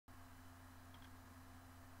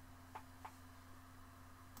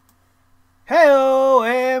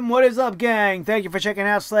What is up, gang? Thank you for checking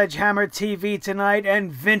out Sledgehammer TV tonight.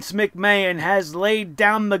 And Vince McMahon has laid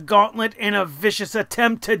down the gauntlet in a vicious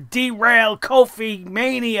attempt to derail Kofi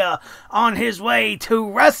Mania on his way to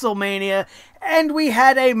WrestleMania. And we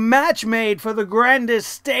had a match made for the grandest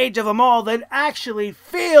stage of them all that actually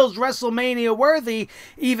feels WrestleMania worthy,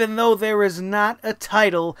 even though there is not a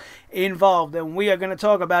title involved. And we are going to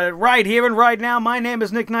talk about it right here and right now. My name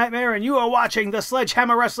is Nick Nightmare, and you are watching the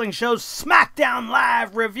Sledgehammer Wrestling Show's SmackDown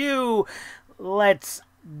Live review. Let's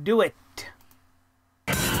do it.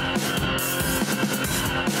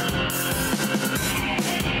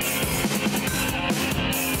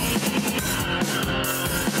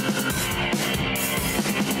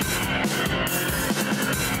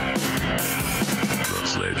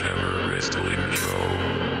 Sledgehammer Wrestling Show.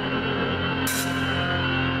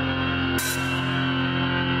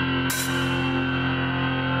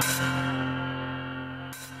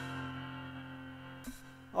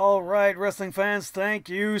 Alright, wrestling fans, thank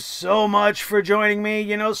you so much for joining me.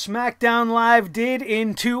 You know, SmackDown Live did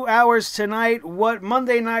in 2 hours tonight what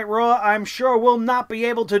Monday Night Raw I'm sure will not be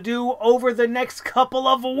able to do over the next couple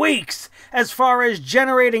of weeks as far as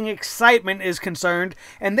generating excitement is concerned.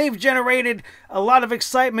 And they've generated a lot of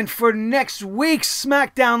excitement for next week's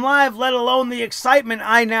SmackDown Live, let alone the excitement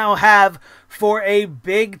I now have for a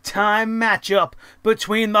big-time matchup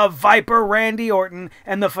between the Viper Randy Orton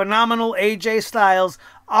and the phenomenal AJ Styles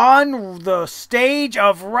on the stage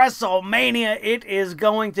of WrestleMania. It is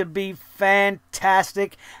going to be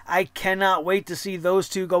fantastic. I cannot wait to see those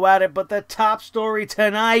two go at it. But the top story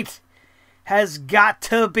tonight has got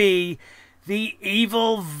to be the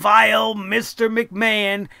evil, vile Mr.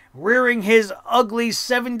 McMahon rearing his ugly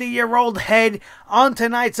 70-year-old head on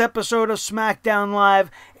tonight's episode of SmackDown Live.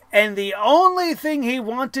 And the only thing he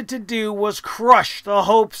wanted to do was crush the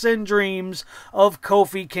hopes and dreams of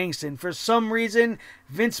Kofi Kingston. For some reason,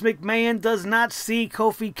 Vince McMahon does not see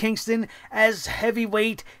Kofi Kingston as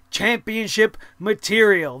heavyweight championship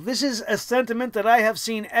material. This is a sentiment that I have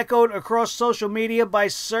seen echoed across social media by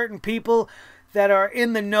certain people that are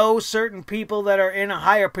in the know, certain people that are in a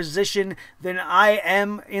higher position than I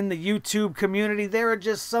am in the YouTube community. There are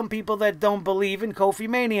just some people that don't believe in Kofi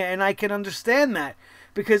Mania, and I can understand that.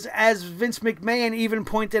 Because as Vince McMahon even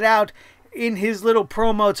pointed out in his little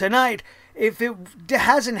promo tonight, if it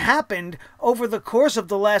hasn't happened over the course of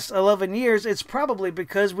the last 11 years, it's probably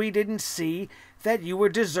because we didn't see that you were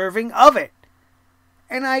deserving of it.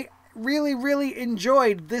 And I really, really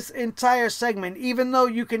enjoyed this entire segment, even though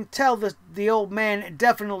you can tell the old man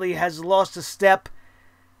definitely has lost a step.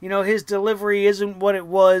 You know, his delivery isn't what it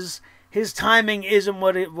was. His timing isn't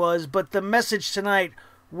what it was. But the message tonight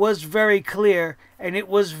was very clear, and it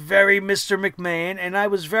was very Mr. McMahon, and I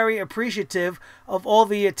was very appreciative of all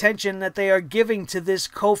the attention that they are giving to this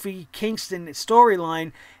Kofi Kingston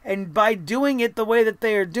storyline. And by doing it the way that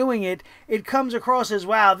they are doing it, it comes across as,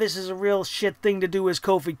 wow, this is a real shit thing to do as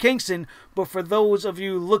Kofi Kingston. But for those of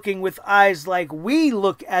you looking with eyes like we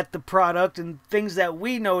look at the product and things that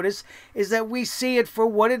we notice, is that we see it for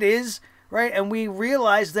what it is, right? And we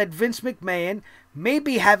realize that Vince McMahon may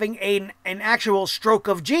be having an actual stroke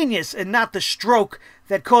of genius, and not the stroke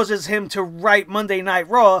that causes him to write Monday Night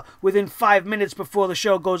Raw within 5 minutes before the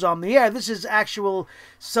show goes on the air. This is actually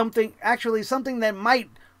something that might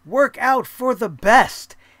work out for the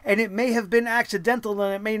best. And it may have been accidental,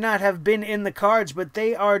 and it may not have been in the cards, but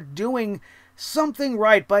they are doing something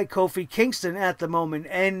right by Kofi Kingston at the moment.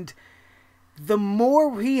 And the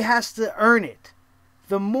more he has to earn it,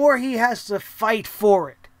 the more he has to fight for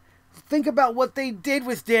it. Think about what they did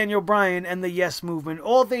with Daniel Bryan and the Yes Movement.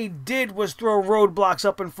 All they did was throw roadblocks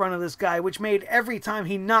up in front of this guy, which made every time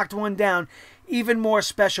he knocked one down even more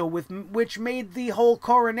special, which made the whole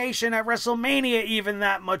coronation at WrestleMania even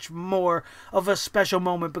that much more of a special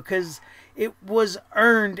moment, because it was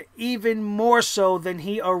earned even more so than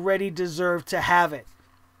he already deserved to have it.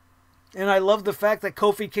 And I love the fact that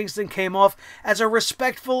Kofi Kingston came off as a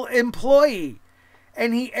respectful employee.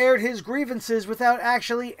 And he aired his grievances without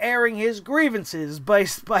actually airing his grievances by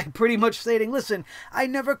pretty much stating, listen, I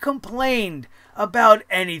never complained about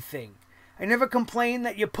anything. I never complained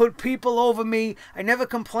that you put people over me. I never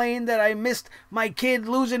complained that I missed my kid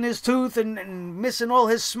losing his tooth and missing all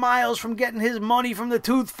his smiles from getting his money from the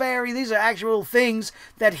Tooth Fairy. These are actual things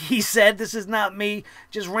that he said. This is not me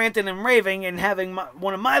just ranting and raving and having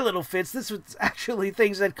one of my little fits. This was actually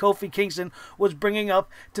things that Kofi Kingston was bringing up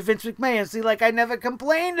to Vince McMahon. See, like, I never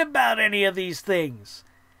complained about any of these things.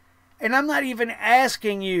 And I'm not even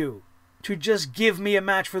asking you to just give me a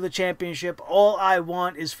match for the championship. All I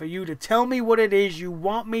want is for you to tell me what it is you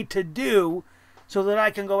want me to do so that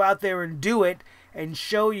I can go out there and do it and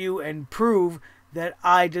show you and prove that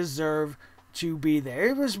I deserve to be there.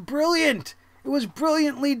 It was brilliant. It was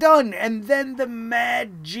brilliantly done. And then the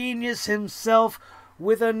mad genius himself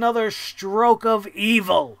with another stroke of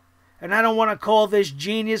evil. And I don't want to call this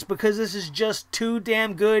genius because this is just too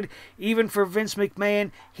damn good, even for Vince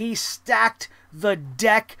McMahon. He stacked the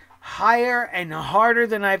deck higher and harder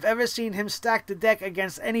than I've ever seen him stack the deck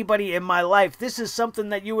against anybody in my life. This is something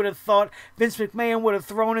that you would have thought Vince McMahon would have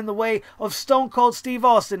thrown in the way of Stone Cold Steve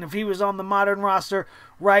Austin if he was on the modern roster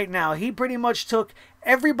right now. He pretty much took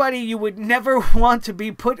everybody you would never want to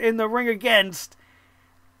be put in the ring against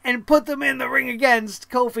and put them in the ring against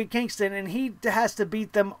Kofi Kingston, and he has to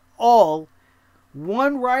beat them all,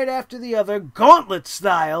 one right after the other, Gauntlet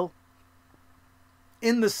style,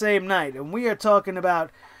 in the same night. And we are talking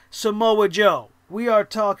about Samoa Joe. We are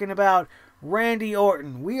talking about Randy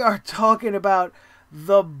Orton. We are talking about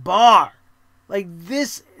The Bar. Like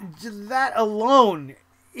this, that alone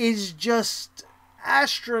is just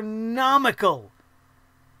astronomical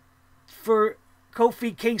for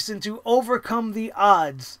Kofi Kingston to overcome the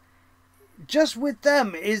odds. Just with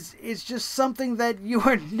them is just something that you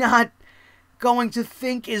are not going to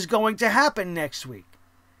think is going to happen next week.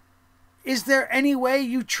 Is there any way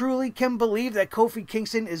you truly can believe that Kofi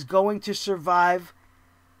Kingston is going to survive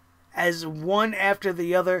as one after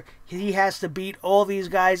the other? He has to beat all these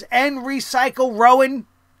guys and recycle Rowan.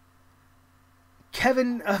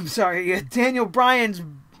 Daniel Bryan's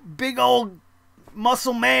big old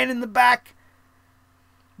muscle man in the back.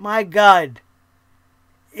 My God.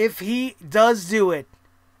 If he does do it,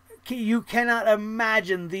 you cannot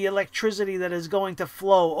imagine the electricity that is going to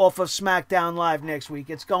flow off of SmackDown Live next week.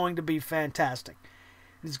 It's going to be fantastic.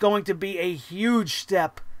 It's going to be a huge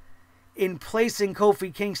step in placing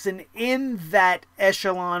Kofi Kingston in that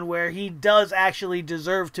echelon where he does actually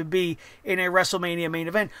deserve to be in a WrestleMania main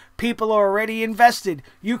event. People are already invested.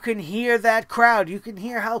 You can hear that crowd. You can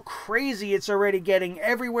hear how crazy it's already getting.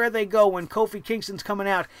 Everywhere they go when Kofi Kingston's coming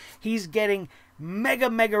out, he's getting mega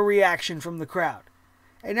reaction from the crowd.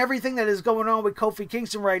 And everything that is going on with Kofi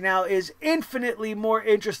Kingston right now is infinitely more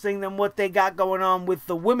interesting than what they got going on with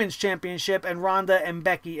the Women's Championship and Ronda and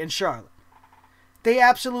Becky and Charlotte. They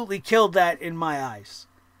absolutely killed that in my eyes.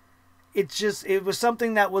 It was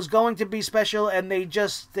something that was going to be special, and they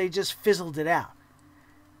just fizzled it out.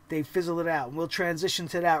 They fizzled it out. And we'll transition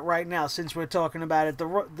to that right now since we're talking about it.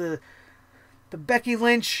 The Becky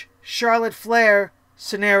Lynch, Charlotte Flair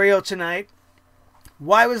scenario tonight.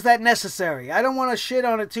 Why was that necessary? I don't want to shit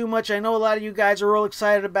on it too much. I know a lot of you guys are all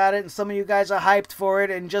excited about it, and some of you guys are hyped for it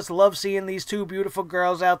and just love seeing these two beautiful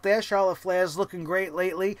girls out there. Charlotte Flair's looking great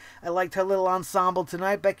lately. I liked her little ensemble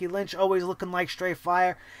tonight. Becky Lynch always looking like straight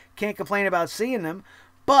fire. Can't complain about seeing them.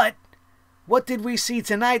 But what did we see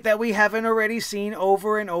tonight that we haven't already seen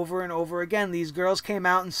over and over and over again? These girls came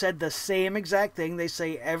out and said the same exact thing they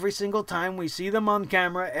say every single time we see them on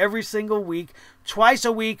camera, every single week, twice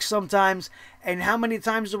a week sometimes. And how many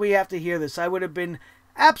times do we have to hear this? I would have been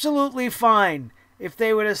absolutely fine if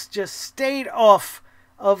they would have just stayed off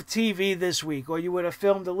of TV this week, or you would have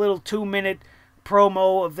filmed a little 2-minute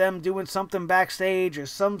promo of them doing something backstage or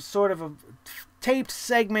some sort of a taped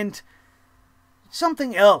segment,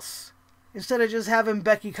 something else. Instead of just having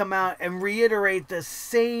Becky come out and reiterate the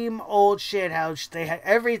same old shit, how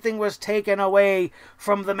everything was taken away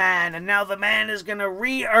from the man, and now the man is going to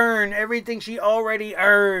re-earn everything she already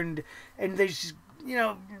earned. And there's,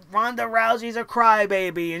 Ronda Rousey's a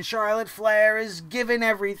crybaby, and Charlotte Flair is giving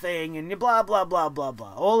everything, and blah, blah, blah, blah,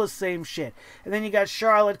 blah. All the same shit. And then you got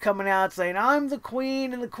Charlotte coming out saying, I'm the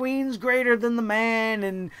queen, and the queen's greater than the man,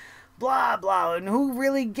 and blah, blah. And who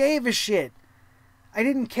really gave a shit? I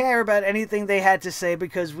didn't care about anything they had to say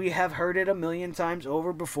because we have heard it a million times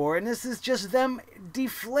over before. And this is just them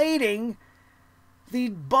deflating the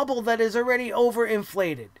bubble that is already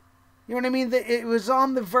overinflated. You know what I mean? It was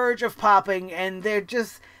on the verge of popping, and they're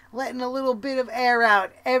just letting a little bit of air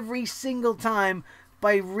out every single time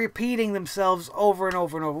by repeating themselves over and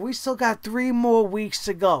over and over. We still got 3 more weeks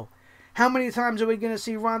to go. How many times are we going to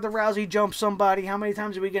see Ronda Rousey jump somebody? How many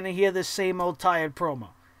times are we going to hear this same old tired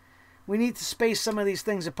promo? We need to space some of these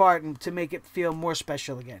things apart and to make it feel more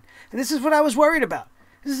special again. And this is what I was worried about.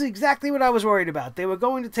 This is exactly what I was worried about. They were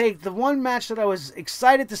going to take the one match that I was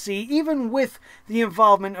excited to see, even with the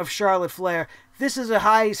involvement of Charlotte Flair. This is a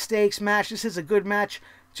high-stakes match. This is a good match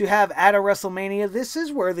to have at a WrestleMania. This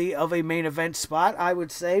is worthy of a main event spot, I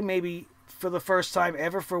would say. Maybe for the first time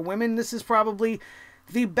ever for women, this is probably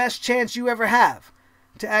the best chance you ever have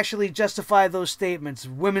to actually justify those statements.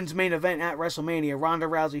 Women's main event at WrestleMania. Ronda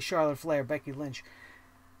Rousey, Charlotte Flair, Becky Lynch.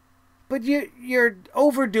 But you're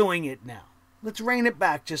overdoing it now. Let's rein it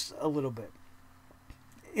back just a little bit.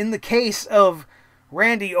 In the case of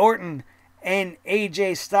Randy Orton and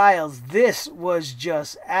AJ Styles. This was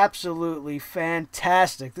just absolutely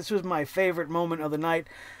fantastic. This was my favorite moment of the night.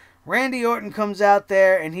 Randy Orton comes out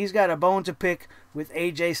there and he's got a bone to pick with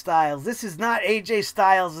AJ Styles. This is not AJ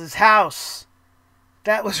Styles' house.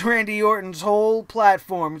 That was Randy Orton's whole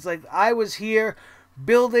platform. It's like, I was here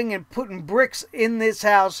building and putting bricks in this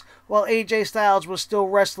house while AJ Styles was still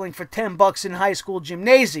wrestling for $10 in high school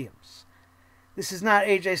gymnasiums. This is not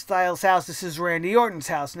AJ Styles' house. This is Randy Orton's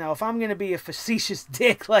house. Now, if I'm going to be a facetious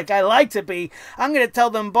dick like I like to be, I'm going to tell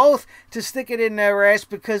them both to stick it in their ass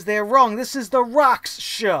because they're wrong. This is The Rock's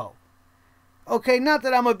show. Okay, not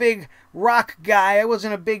that I'm a big Rock guy. I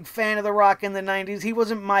wasn't a big fan of The Rock in the 90s. He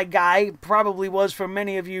wasn't my guy. Probably was for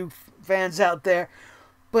many of you fans out there.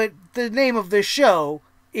 But the name of the show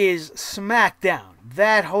is SmackDown.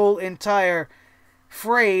 That whole entire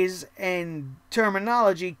phrase and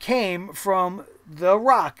terminology came from The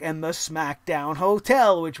Rock and the SmackDown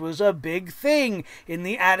Hotel, which was a big thing in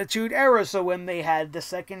the Attitude Era. So when they had the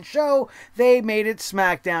second show, they made it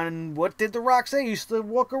SmackDown. And what did The Rock say? He used to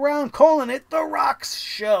walk around calling it The Rock's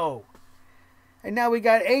Show. And now we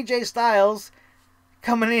got AJ Styles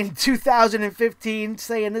coming in 2015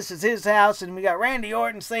 saying this is his house. And we got Randy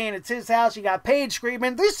Orton saying it's his house. You got Paige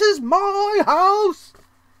screaming, "This is my house!"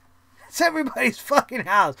 It's everybody's fucking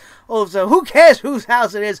house. All of a sudden, who cares whose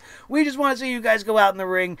house it is? We just want to see you guys go out in the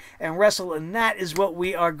ring and wrestle, and that is what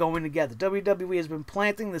we are going to get. The WWE has been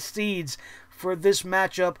planting the seeds for this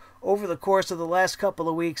matchup over the course of the last couple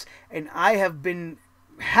of weeks, and I have been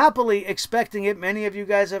happily expecting it. Many of you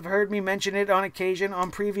guys have heard me mention it on occasion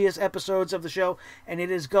on previous episodes of the show, and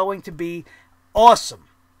it is going to be awesome.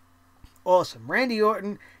 Awesome. Randy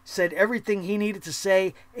Orton said everything he needed to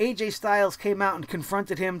say. AJ Styles came out and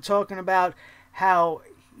confronted him, talking about how,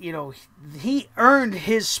 he earned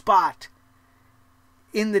his spot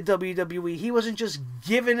in the WWE. He wasn't just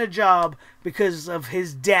given a job because of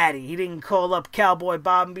his daddy. He didn't call up Cowboy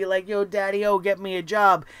Bob and be like, "Yo, Daddy, get me a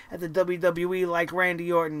job at the WWE," like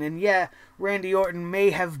Randy Orton. And yeah, Randy Orton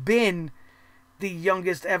may have been the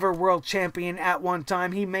youngest ever world champion at one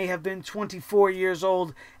time. He may have been 24 years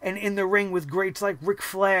old and in the ring with greats like Ric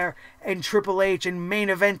Flair and Triple H and main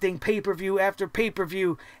eventing pay-per-view after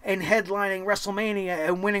pay-per-view and headlining WrestleMania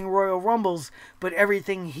and winning Royal Rumbles, but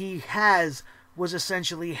everything he has was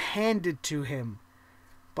essentially handed to him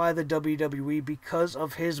by the WWE because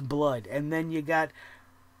of his blood. And then you got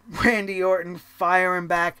Randy Orton firing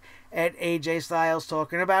back at AJ Styles,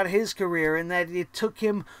 talking about his career and that it took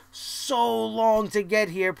him so long to get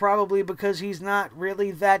here, probably because he's not really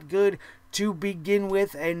that good to begin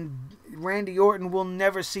with, and Randy Orton will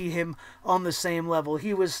never see him on the same level.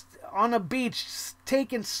 He was on a beach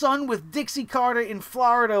taking sun with Dixie Carter in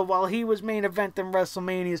Florida while he was main eventing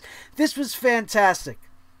WrestleManias. This was fantastic.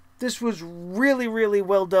 This was really, really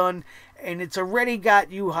well done, and it's already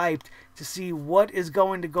got you hyped to see what is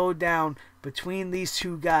going to go down between these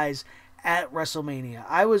two guys at WrestleMania.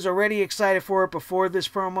 I was already excited for it before this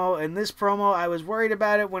promo, and this promo, I was worried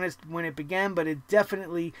about it when it began, but it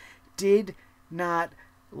definitely did not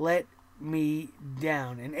let me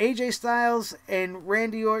down. And AJ Styles and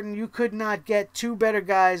Randy Orton, you could not get two better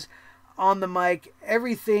guys on the mic.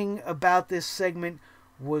 Everything about this segment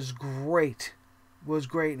was great.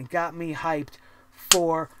 And it got me hyped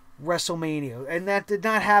for WrestleMania. And that did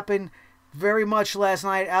not happen very much last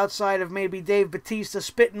night, outside of maybe Dave Bautista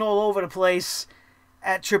spitting all over the place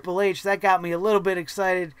at Triple H. That got me a little bit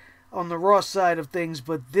excited on the Raw side of things,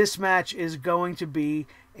 but this match is going to be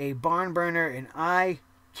a barn burner, and I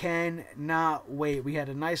cannot wait. We had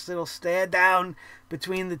a nice little stare down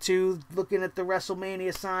between the two, looking at the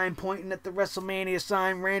WrestleMania sign, pointing at the WrestleMania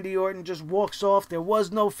sign. Randy Orton just walks off. There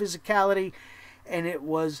was no physicality, and it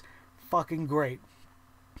was fucking great.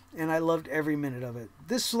 And I loved every minute of it.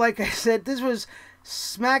 This, like I said, this was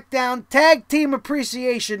SmackDown Tag Team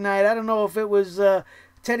Appreciation Night. I don't know if it was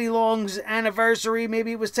Teddy Long's anniversary.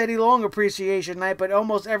 Maybe it was Teddy Long Appreciation Night, but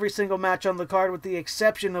almost every single match on the card, with the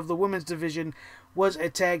exception of the women's division, was a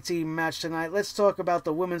tag team match tonight. Let's talk about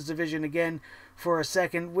the women's division again for a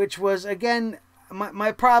second, which was, again,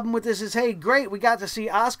 my problem with this is, hey, great, we got to see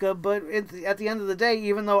Asuka, but at the end of the day,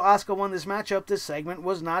 even though Asuka won this matchup, this segment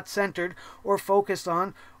was not centered or focused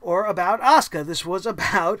on or about Asuka. This was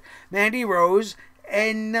about Mandy Rose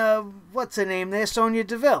and, what's her name there, Sonya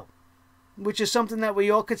Deville, which is something that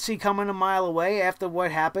we all could see coming a mile away after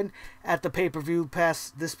what happened at the pay-per-view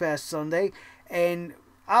this past Sunday. And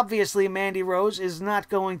obviously, Mandy Rose is not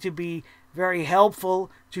going to be very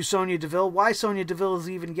helpful to Sonya Deville. Why Sonya Deville is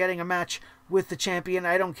even getting a match with the champion.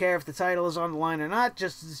 I don't care if the title is on the line or not.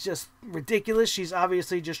 It's just ridiculous. She's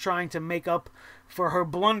obviously just trying to make up for her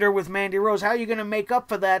blunder with Mandy Rose. How are you going to make up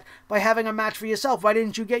for that by having a match for yourself? Why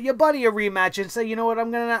didn't you get your buddy a rematch and say, you know what,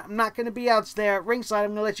 I'm not going to be out there at ringside. I'm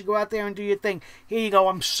going to let you go out there and do your thing. Here you go.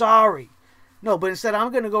 I'm sorry. No, but instead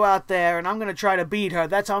I'm going to go out there and I'm going to try to beat her.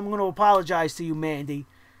 That's how I'm going to apologize to you, Mandy.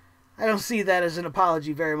 I don't see that as an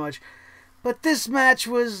apology very much. But this match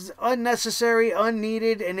was unnecessary,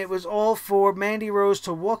 unneeded, and it was all for Mandy Rose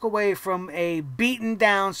to walk away from a beaten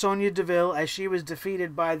down Sonya Deville as she was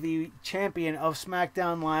defeated by the champion of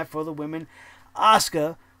SmackDown Live for the women,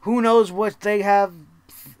 Asuka. Who knows what they have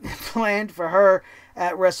planned for her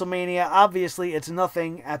at WrestleMania. Obviously, it's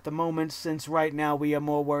nothing at the moment, since right now we are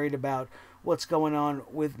more worried about what's going on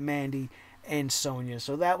with Mandy and Sonya.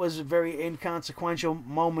 So that was a very inconsequential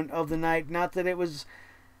moment of the night. Not that it was...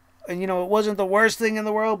 And, you know, it wasn't the worst thing in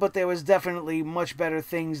the world, but there was definitely much better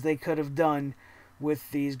things they could have done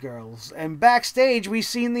with these girls. And backstage, we've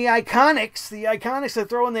seen the Iconics. The Iconics are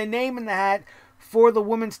throwing their name in the hat for the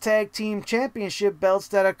Women's Tag Team Championship belts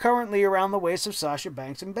that are currently around the waist of Sasha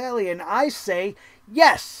Banks and Bayley. And I say,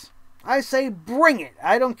 yes. I say, bring it.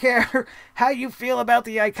 I don't care how you feel about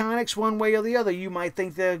the Iconics one way or the other. You might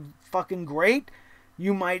think they're fucking great.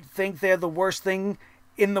 You might think they're the worst thing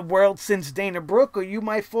in the world since Dana Brooke, or you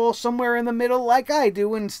might fall somewhere in the middle like I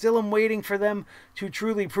do and still am waiting for them to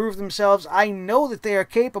truly prove themselves. I know that they are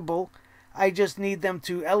capable. I just need them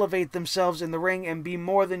to elevate themselves in the ring and be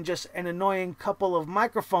more than just an annoying couple of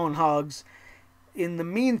microphone hogs in the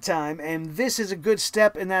meantime. And this is a good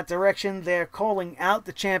step in that direction. They're calling out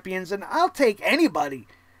the champions, and I'll take anybody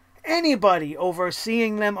over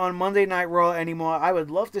seeing them on Monday Night Raw anymore. I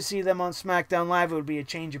would love to see them on SmackDown Live. It would be a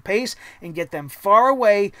change of pace and get them far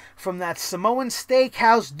away from that Samoan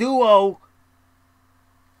Steakhouse duo.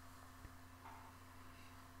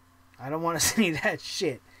 I don't want to see that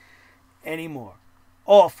shit anymore.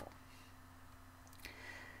 Awful.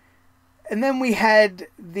 And then we had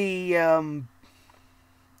the... hang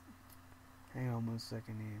on 1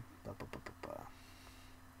 second here.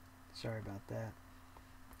 Sorry about that.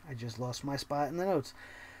 I just lost my spot in the notes.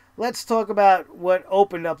 Let's talk about what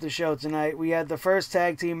opened up the show tonight. We had the first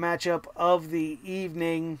tag team matchup of the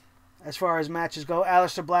evening as far as matches go.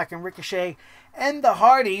 Aleister Black and Ricochet and the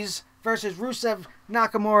Hardys versus Rusev,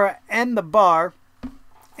 Nakamura, and The Bar.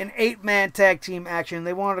 An 8-man tag team action.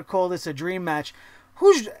 They wanted to call this a dream match.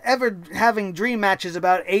 Who's ever having dream matches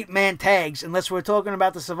about 8-man tags unless we're talking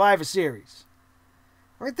about the Survivor Series?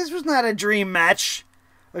 Right? This was not a dream match.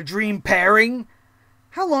 A dream pairing.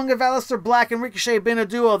 How long have Aleister Black and Ricochet been a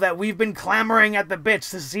duo that we've been clamoring at the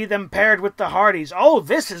bits to see them paired with the Hardys? Oh,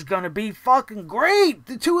 this is going to be fucking great.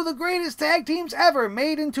 The two of the greatest tag teams ever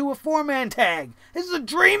made into a 4-man tag. This is a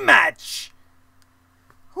dream match.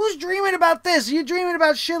 Who's dreaming about this? You're dreaming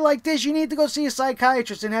about shit like this, you need to go see a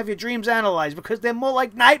psychiatrist and have your dreams analyzed, because they're more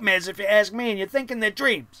like nightmares if you ask me, and you're thinking they're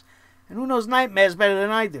dreams. And who knows nightmares better than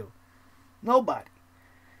I do? Nobody.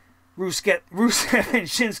 Rusev and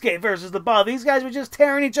Shinsuke versus The Bar. These guys were just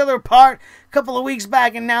tearing each other apart a couple of weeks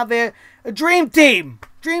back, and now they're a dream team.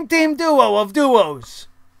 Dream team duo of duos.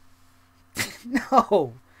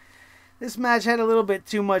 No. This match had a little bit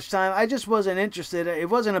too much time. I just wasn't interested. It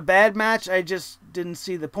wasn't a bad match. I just didn't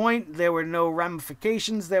see the point. There were no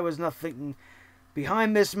ramifications. There was nothing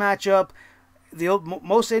behind this matchup. The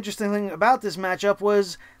most interesting thing about this matchup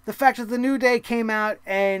was the fact that the New Day came out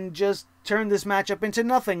and just turned this matchup into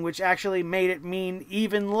nothing, which actually made it mean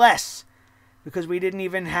even less, because we didn't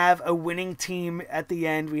even have a winning team at the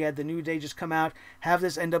end. We had the New Day just come out, have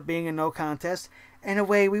this end up being a no contest, and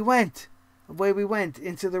away we went. Away we went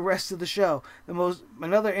into the rest of the show.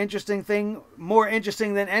 Another interesting thing, more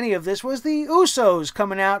interesting than any of this, was the Usos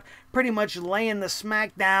coming out, pretty much laying the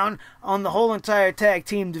smack down on the whole entire tag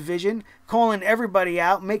team division, calling everybody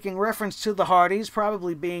out, making reference to the Hardys,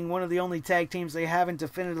 probably being one of the only tag teams they haven't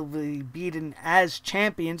definitively beaten as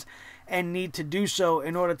champions, and need to do so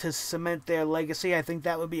in order to cement their legacy. I think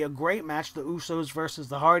that would be a great match, the Usos versus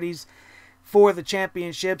the Hardys, for the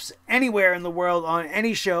championships anywhere in the world on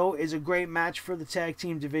any show is a great match for the tag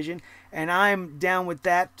team division, and I'm down with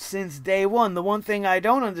that since day one. The one thing I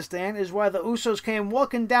don't understand is why the Usos came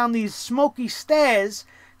walking down these smoky stairs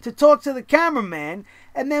to talk to the cameraman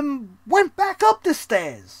and then went back up the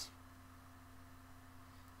stairs.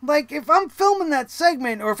 Like, if I'm filming that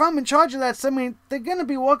segment, or if I'm in charge of that segment, they're going to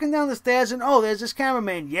be walking down the stairs and, oh, there's this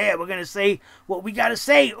cameraman. Yeah, we're going to say what we got to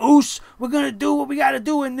say, oos. We're going to do what we got to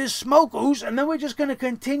do in this smoke, oos. And then we're just going to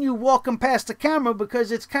continue walking past the camera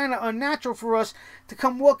because it's kind of unnatural for us to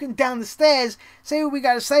come walking down the stairs, say what we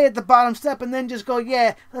got to say at the bottom step, and then just go,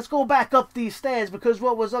 yeah, let's go back up these stairs because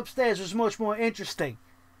what was upstairs was much more interesting.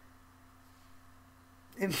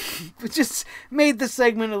 And it just made the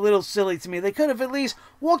segment a little silly to me. They could have at least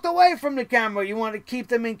walked away from the camera. You want to keep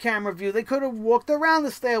them in camera view. They could have walked around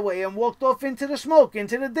the stairway and walked off into the smoke,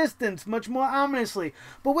 into the distance, much more ominously.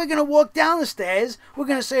 But we're going to walk down the stairs. We're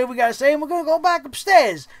going to say what we got to say, and we're going to go back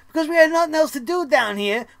upstairs. Because we had nothing else to do down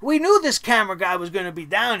here. We knew this camera guy was going to be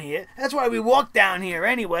down here. That's why we walked down here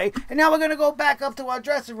anyway. And now we're going to go back up to our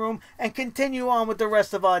dressing room and continue on with the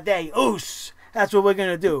rest of our day. Oos! That's what we're going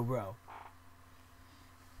to do, bro.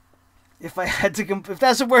 If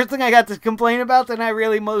that's the worst thing I got to complain about, then I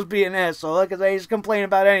really must be an asshole, because I just complain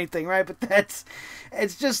about anything, right? But that's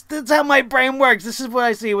how my brain works. This is what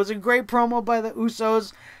I see. It was a great promo by the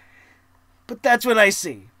Usos, but that's what I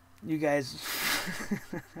see. You guys,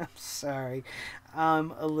 I'm sorry.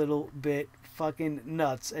 I'm a little bit fucking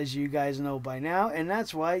nuts, as you guys know by now, and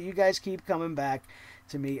that's why you guys keep coming back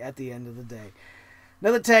to me at the end of the day.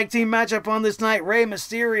 Another tag team matchup on this night, Rey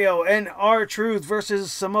Mysterio and R-Truth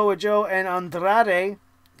versus Samoa Joe and Andrade.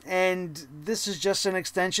 And this is just an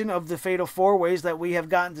extension of the Fatal 4-Ways that we have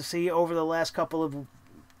gotten to see over the last couple of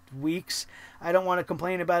weeks. I don't want to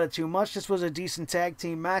complain about it too much. This was a decent tag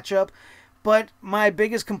team matchup. But my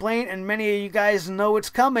biggest complaint, and many of you guys know it's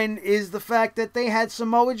coming, is the fact that they had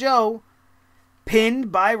Samoa Joe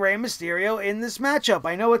pinned by Rey Mysterio in this matchup.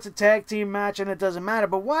 I know it's a tag team match and it doesn't matter,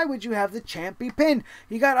 but why would you have the champ be pinned?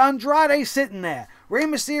 You got Andrade sitting there. Rey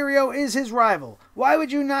Mysterio is his rival. Why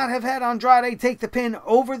would you not have had Andrade take the pin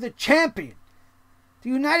over the champion? The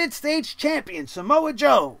United States champion, Samoa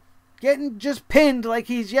Joe, getting just pinned like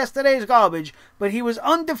he's yesterday's garbage, but he was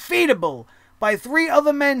undefeatable by 3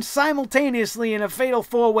 other men simultaneously in a fatal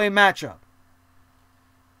 4-way matchup.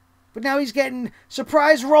 But now he's getting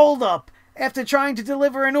surprise rolled up after trying to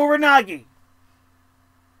deliver an Uranagi.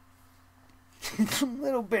 It's a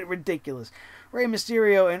little bit ridiculous. Rey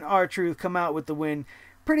Mysterio and R-Truth come out with the win.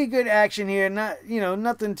 Pretty good action here.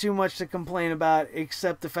 Nothing too much to complain about,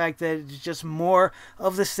 except the fact that it's just more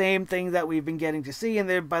of the same thing that we've been getting to see. And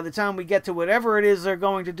then by the time we get to whatever it is they're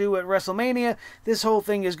going to do at WrestleMania, this whole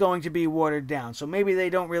thing is going to be watered down. So maybe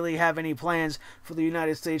they don't really have any plans for the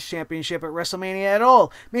United States Championship at WrestleMania at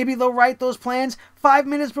all. Maybe they'll write those plans 5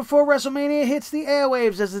 minutes before WrestleMania hits the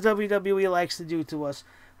airwaves, as the WWE likes to do to us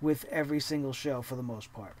with every single show for the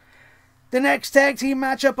most part. The next tag team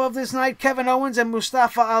matchup of this night, Kevin Owens and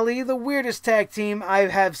Mustafa Ali, the weirdest tag team I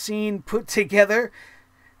have seen put together,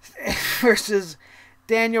 versus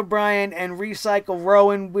Daniel Bryan and Recycle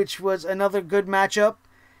Rowan, which was another good matchup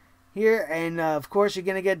here. And of course, you're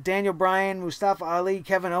going to get Daniel Bryan, Mustafa Ali,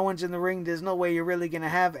 Kevin Owens in the ring. There's no way you're really going to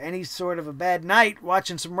have any sort of a bad night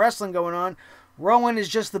watching some wrestling going on. Rowan is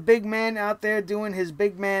just the big man out there doing his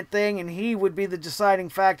big man thing, and he would be the deciding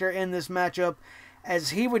factor in this matchup,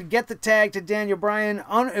 as he would get the tag to Daniel Bryan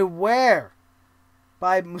unaware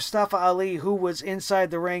by Mustafa Ali, who was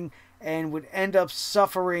inside the ring, and would end up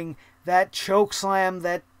suffering that choke slam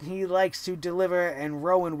that he likes to deliver, and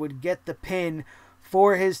Rowan would get the pin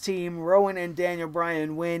for his team. Rowan and Daniel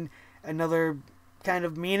Bryan win. Another kind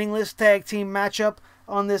of meaningless tag team matchup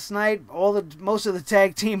on this night. Most of the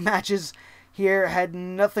tag team matches here had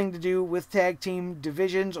nothing to do with tag team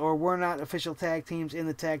divisions, or were not official tag teams in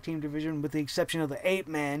the tag team division, with the exception of the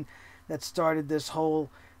 8-man that started this whole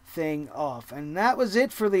thing off. And that was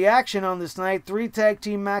it for the action on this night. 3 tag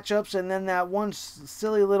team matchups, and then that one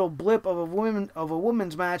silly little blip of a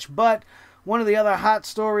women's match. But one of the other hot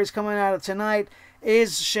stories coming out of tonight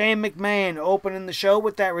is Shane McMahon opening the show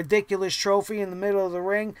with that ridiculous trophy in the middle of the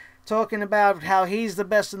ring, talking about how he's the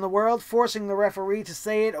best in the world, forcing the referee to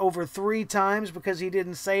say it over 3 times because he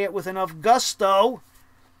didn't say it with enough gusto.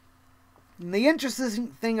 And the interesting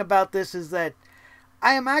thing about this is that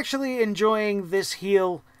I am actually enjoying this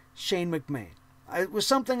heel Shane McMahon. It was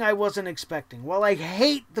something I wasn't expecting. While I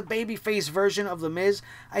hate the babyface version of The Miz,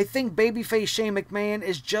 I think babyface Shane McMahon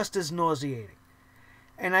is just as nauseating.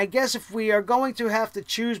 And I guess if we are going to have to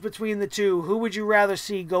choose between the two, who would you rather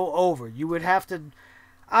see go over? You would have to...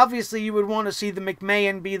 Obviously, you would want to see the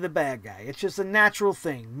McMahon be the bad guy. It's just a natural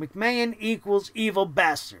thing. McMahon equals evil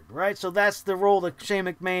bastard, right? So that's the role that Shane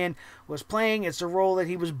McMahon was playing. It's a role that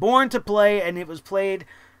he was born to play, and it was played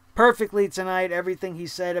perfectly tonight. Everything he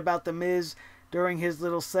said about The Miz during his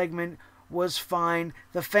little segment was fine.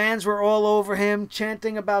 The fans were all over him,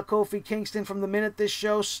 chanting about Kofi Kingston from the minute this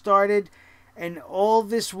show started. And all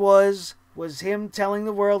this was him telling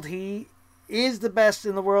the world he is the best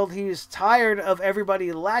in the world. He is tired of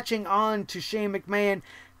everybody latching on to Shane McMahon,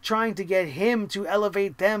 trying to get him to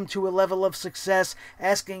elevate them to a level of success,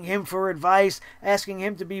 asking him for advice, asking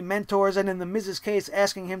him to be mentors, and in the Miz's case,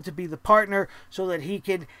 asking him to be the partner so that he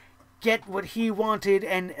could get what he wanted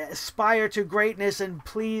and aspire to greatness and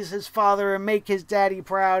please his father and make his daddy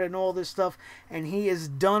proud and all this stuff. And he is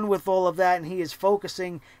done with all of that, and he is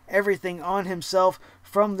focusing everything on himself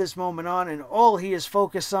from this moment on. And all he is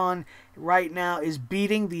focused on right now is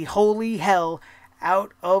beating the holy hell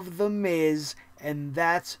out of the Miz, and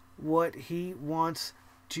that's what he wants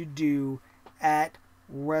to do at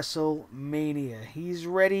WrestleMania.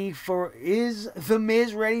 Is the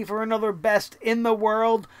Miz ready for another best in the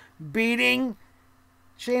world beating?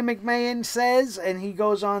 Shane McMahon says, and he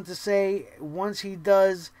goes on to say, once he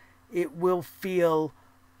does, it will feel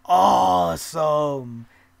awesome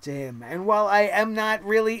to him. And while I am not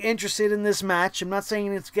really interested in this match, I'm not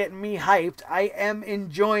saying it's getting me hyped, I am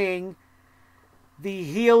enjoying the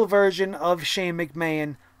heel version of Shane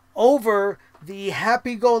McMahon over the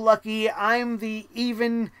happy-go-lucky, I'm the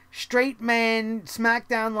even straight man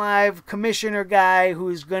SmackDown Live commissioner guy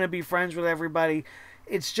who's going to be friends with everybody.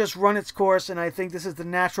 It's just run its course, and I think this is the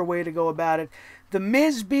natural way to go about it. The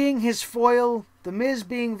Miz being his foil, the Miz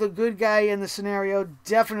being the good guy in the scenario,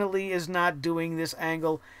 definitely is not doing this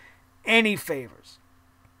angle any favors.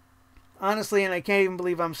 Honestly, and I can't even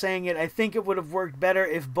believe I'm saying it, I think it would have worked better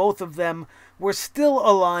if both of them were still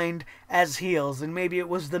aligned as heels, and maybe it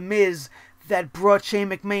was the Miz that brought Shane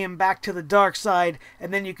McMahon back to the dark side,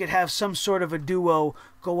 and then you could have some sort of a duo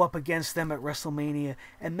go up against them at WrestleMania,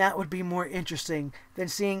 and that would be more interesting than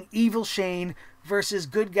seeing evil Shane versus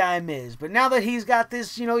good guy Miz. But now that he's got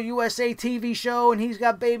this, USA TV show, and he's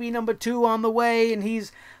got baby number 2 on the way, and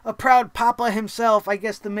he's a proud papa himself, I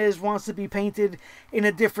guess the Miz wants to be painted in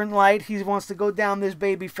a different light. He wants to go down this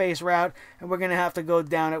babyface route, and we're going to have to go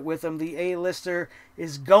down it with him. The A-lister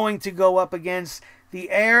is going to go up against the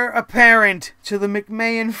heir apparent to the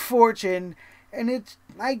McMahon fortune, and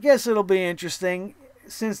I guess it'll be interesting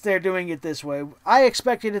since they're doing it this way. I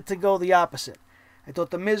expected it to go the opposite. I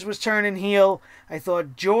thought the Miz was turning heel. I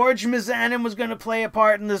thought George Mizanin was going to play a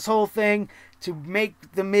part in this whole thing to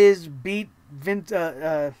make the Miz beat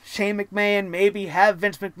Shane McMahon, maybe have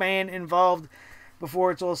Vince McMahon involved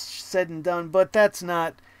before it's all said and done, but that's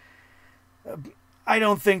not... I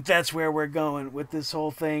don't think that's where we're going with this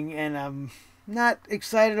whole thing, and I'm not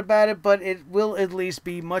excited about it, but it will at least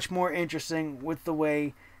be much more interesting with the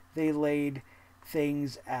way they laid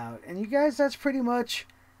things out. And you guys, that's pretty much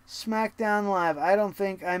SmackDown Live. I don't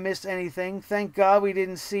think I missed anything. Thank God we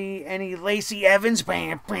didn't see any Lacey Evans.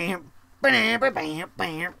 Bam, bam, bam, bam,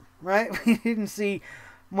 bam. Right? We didn't see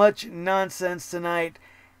much nonsense tonight.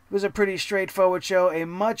 It was a pretty straightforward show. A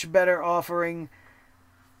much better offering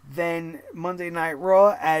than Monday Night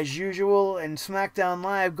Raw, as usual. And SmackDown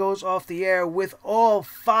Live goes off the air with all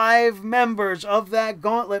 5 members of that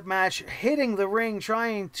Gauntlet match hitting the ring,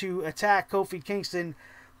 trying to attack Kofi Kingston.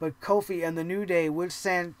 But Kofi and the New Day would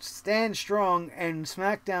stand strong, and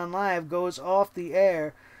SmackDown Live goes off the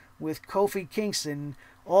air with Kofi Kingston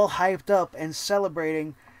all hyped up and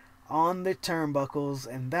celebrating on the turnbuckles.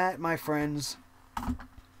 And that, my friends,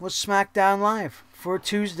 was SmackDown Live for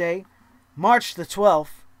Tuesday, March the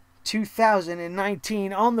 12th,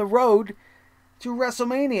 2019, on the road to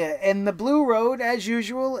WrestleMania. And the Blue Road, as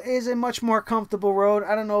usual, is a much more comfortable road.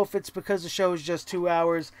 I don't know if it's because the show is just 2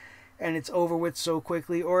 hours and it's over with so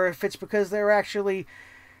quickly, or if it's because they're actually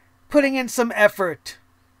putting in some effort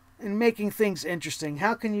and making things interesting.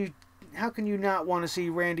 How can you not want to see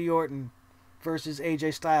Randy Orton versus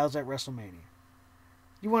AJ Styles at WrestleMania?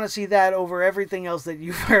 You want to see that over everything else that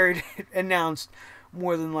you've heard announced,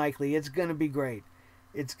 more than likely. It's going to be great.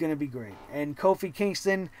 It's going to be great. And Kofi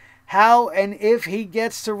Kingston, how and if he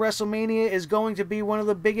gets to WrestleMania, is going to be one of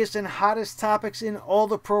the biggest and hottest topics in all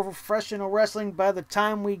the professional wrestling by the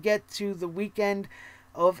time we get to the weekend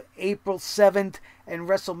of April 7th and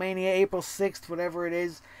WrestleMania April 6th, whatever it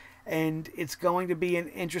is. And it's going to be an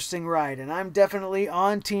interesting ride. And I'm definitely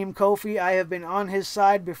on Team Kofi. I have been on his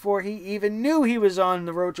side before he even knew he was on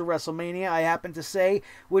the road to WrestleMania. I happen to say,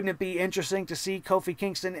 wouldn't it be interesting to see Kofi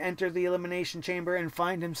Kingston enter the Elimination Chamber and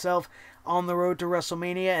find himself on the road to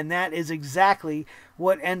WrestleMania? And that is exactly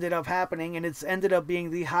what ended up happening. And it's ended up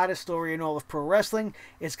being the hottest story in all of pro wrestling.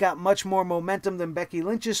 It's got much more momentum than Becky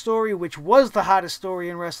Lynch's story, which was the hottest story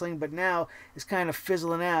in wrestling, but now is kind of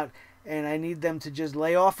fizzling out and I need them to just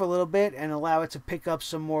lay off a little bit and allow it to pick up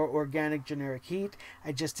some more organic, generic heat.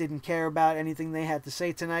 I just didn't care about anything they had to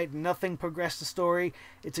say tonight. Nothing progressed the story.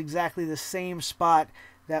 It's exactly the same spot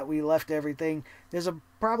that we left everything. There's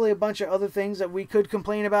probably a bunch of other things that we could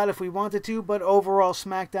complain about if we wanted to, but overall,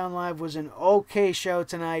 SmackDown Live was an okay show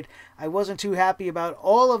tonight. I wasn't too happy about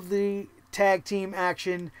all of the tag team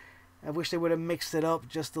action. I wish they would have mixed it up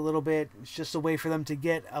just a little bit. It's just a way for them to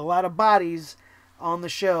get a lot of bodies on the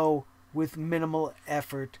show with minimal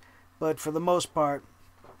effort. But for the most part,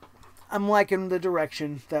 I'm liking the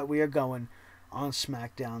direction that we are going on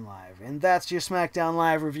SmackDown Live. And that's your SmackDown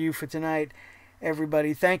Live review for tonight.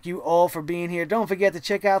 Everybody, thank you all for being here. Don't forget to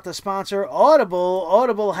check out the sponsor, Audible.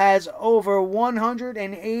 Audible has over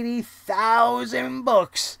 180,000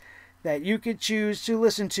 books that you could choose to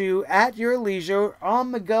listen to at your leisure,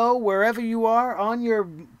 on the go, wherever you are, on your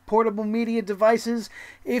portable media devices.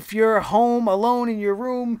 If you're home alone in your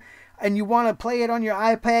room and you want to play it on your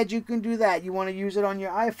iPad, you can do that. You want to use it on your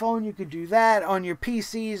iPhone, you can do that. On your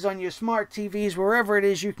PCs, on your smart TVs, wherever it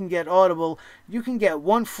is you can get Audible. You can get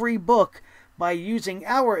one free book by using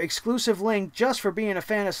our exclusive link just for being a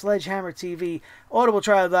fan of Sledgehammer TV.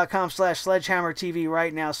 audibletrial.com/Sledgehammer TV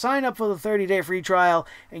right now. Sign up for the 30-day free trial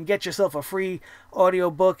and get yourself a free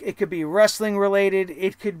audiobook. It could be wrestling related.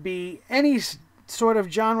 It could be any sort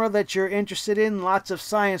of genre that you're interested in. Lots of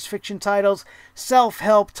science fiction titles,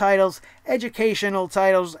 self-help titles, educational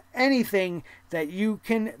titles, anything that you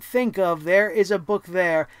can think of. There is a book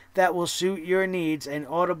there that will suit your needs, and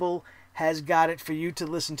Audible has got it for you to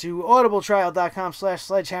listen to.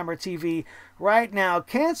 audibletrial.com/Sledgehammer TV right now.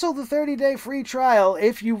 Cancel the 30-day free trial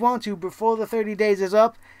if you want to before the 30 days is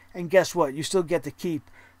up, and guess what? You still get to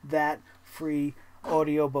keep that free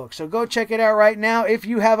audiobook. So go check it out right now. If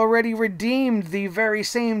you have already redeemed the very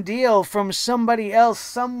same deal from somebody else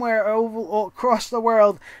somewhere across the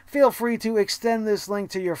world, feel free to extend this link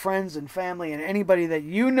to your friends and family and anybody that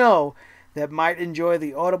you know that might enjoy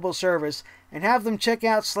the Audible service, and have them check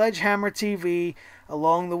out Sledgehammer TV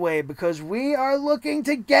along the way, because we are looking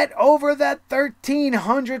to get over that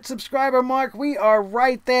 1,300 subscriber mark. We are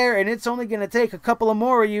right there, and it's only going to take a couple of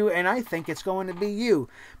more of you, and I think it's going to be you,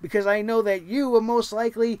 because I know that you are most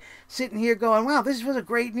likely sitting here going, wow, this was a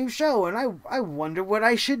great new show, and I wonder what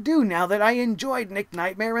I should do now that I enjoyed Nick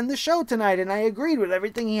Nightmare in the show tonight, and I agreed with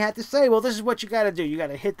everything he had to say. Well, this is what you got to do. You got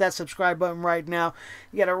to hit that subscribe button right now.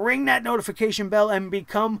 You got to ring that notification bell and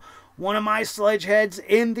become one of my sledgeheads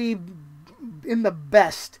in the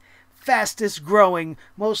best, fastest growing,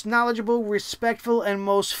 most knowledgeable, respectful, and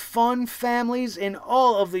most fun families in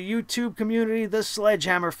all of the YouTube community, the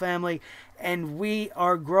Sledgehammer family. And we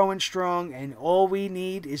are growing strong, and all we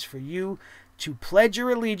need is for you to pledge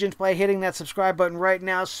your allegiance by hitting that subscribe button right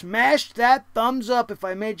now. Smash that thumbs up if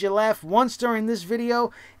I made you laugh once during this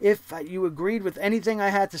video. If you agreed with anything I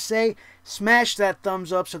had to say, smash that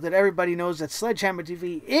thumbs up so that everybody knows that Sledgehammer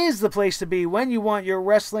TV is the place to be when you want your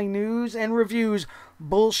wrestling news and reviews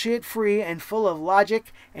bullshit free and full of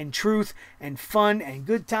logic and truth and fun and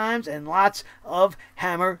good times and lots of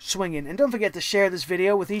hammer swinging. And don't forget to share this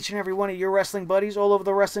video with each and every one of your wrestling buddies all over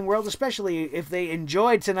the wrestling world, especially if they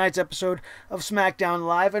enjoyed tonight's episode of SmackDown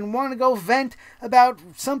Live and want to go vent about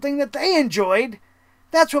something that they enjoyed.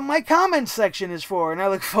 That's what my comments section is for, and I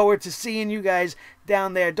look forward to seeing you guys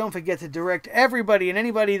down there. Don't forget to direct everybody and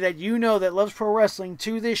anybody that you know that loves pro wrestling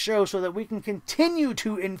to this show so that we can continue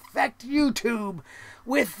to infect YouTube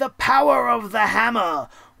with the power of the hammer,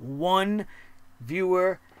 one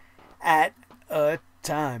viewer at a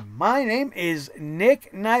time. My name is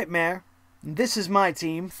Nick Nightmare. This is my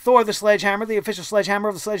team, Thor the Sledgehammer, the official Sledgehammer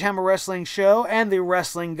of the Sledgehammer Wrestling Show, and the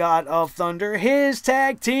Wrestling God of Thunder, his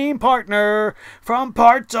tag team partner from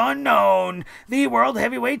parts unknown, the World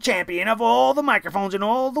Heavyweight Champion of all the microphones in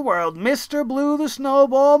all the world, Mr. Blue the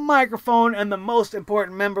Snowball Microphone, and the most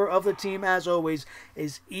important member of the team, as always,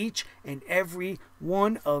 is each and every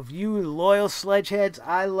one of you loyal Sledgeheads.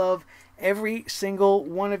 I love every single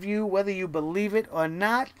one of you, whether you believe it or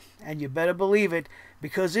not, and you better believe it,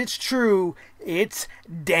 because it's true. It's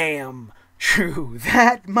damn true.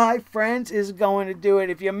 That, my friends, is going to do it.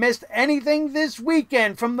 If you missed anything this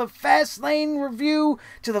weekend, from the Fastlane review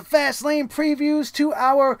to the Fastlane previews to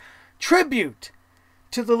our tribute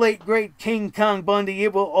to the late, great King Kong Bundy,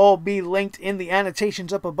 it will all be linked in the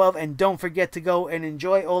annotations up above. And don't forget to go and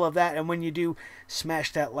enjoy all of that. And when you do,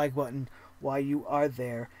 smash that like button while you are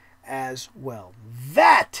there as well.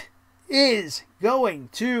 That is going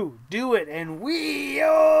to do it, and we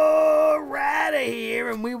are out of here,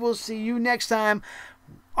 and we will see you next time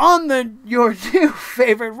on your new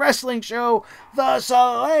favorite wrestling show, the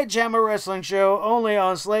Sledgehammer Wrestling Show, only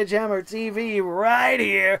on Sledgehammer TV, right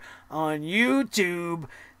here on YouTube.com.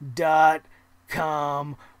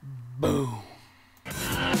 Boom.